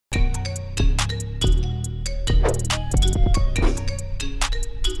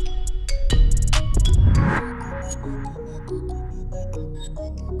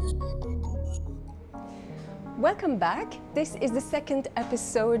Welcome back. This is the second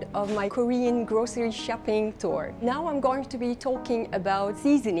episode of my Korean grocery shopping tour. Now I'm going to be talking about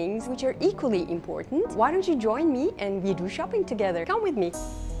seasonings, which are equally important. Why don't you join me and we do shopping together? Come with me.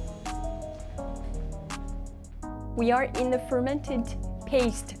 We are in the fermented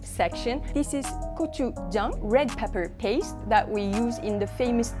paste section. This is gochujang, red pepper paste that we use in the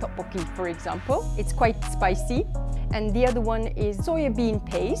famous tteokbokki, for example. It's quite spicy. And the other one is soybean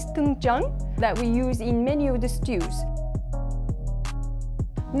paste, doenjang, that we use in many of the stews.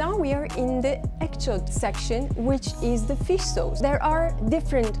 Now we are in the ekchot section, which is the fish sauce. There are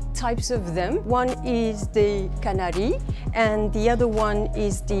different types of them. One is the kanari, and the other one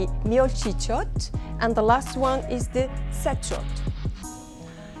is the 멸치젓, and the last one is the satchot.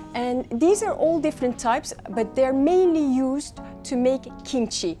 And these are all different types, but they're mainly used to make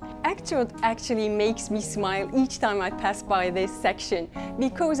kimchi. Ekchot actually makes me smile each time I pass by this section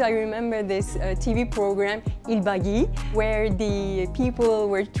because I remember this TV program Ilbagi, where the people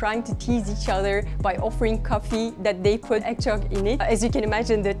were trying to tease each other by offering coffee that they put ekchot in it. As you can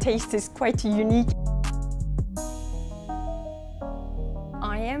imagine, the taste is quite unique.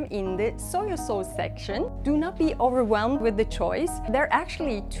 I am in the soy sauce section. Do not be overwhelmed with the choice. There are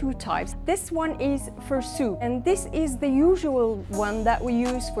actually two types. This one is for soup, and this is the usual one that we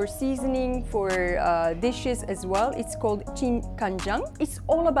use for seasoning for dishes as well. It's called jjinganjang. It's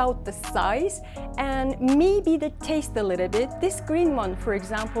all about the size and maybe the taste a little bit. This green one, for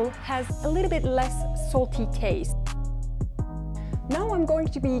example, has a little bit less salty taste. Now I'm going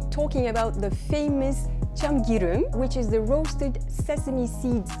to be talking about the famous chamgirum, which is the roasted sesame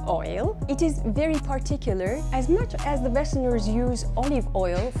seeds oil. It is very particular. As much as the Westerners use olive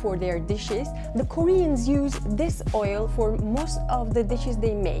oil for their dishes, the Koreans use this oil for most of the dishes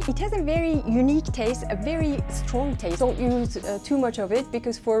they make. It has a very unique taste, a very strong taste. Don't use too much of it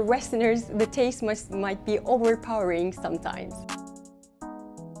because for Westerners the taste might be overpowering sometimes.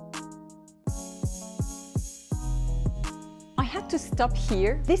 I had to stop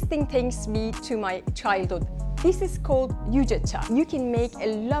here. This thing takes me to my childhood. This is called yujacha. You can make a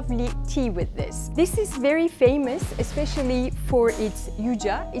lovely tea with this. This is very famous, especially for its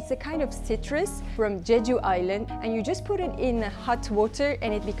yuja. It's a kind of citrus from Jeju Island, and you just put it in hot water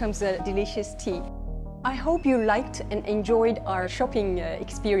and it becomes a delicious tea. I hope you liked and enjoyed our shopping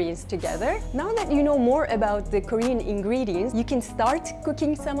experience together. Now that you know more about the Korean ingredients, you can start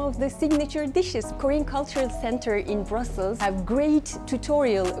cooking some of the signature dishes. Korean Cultural Center in Brussels have great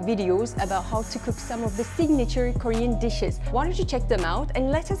tutorial videos about how to cook some of the signature Korean dishes. Why don't you check them out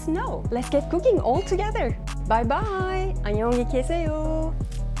and let us know? Let's get cooking all together. Bye bye! 안녕히 계세요.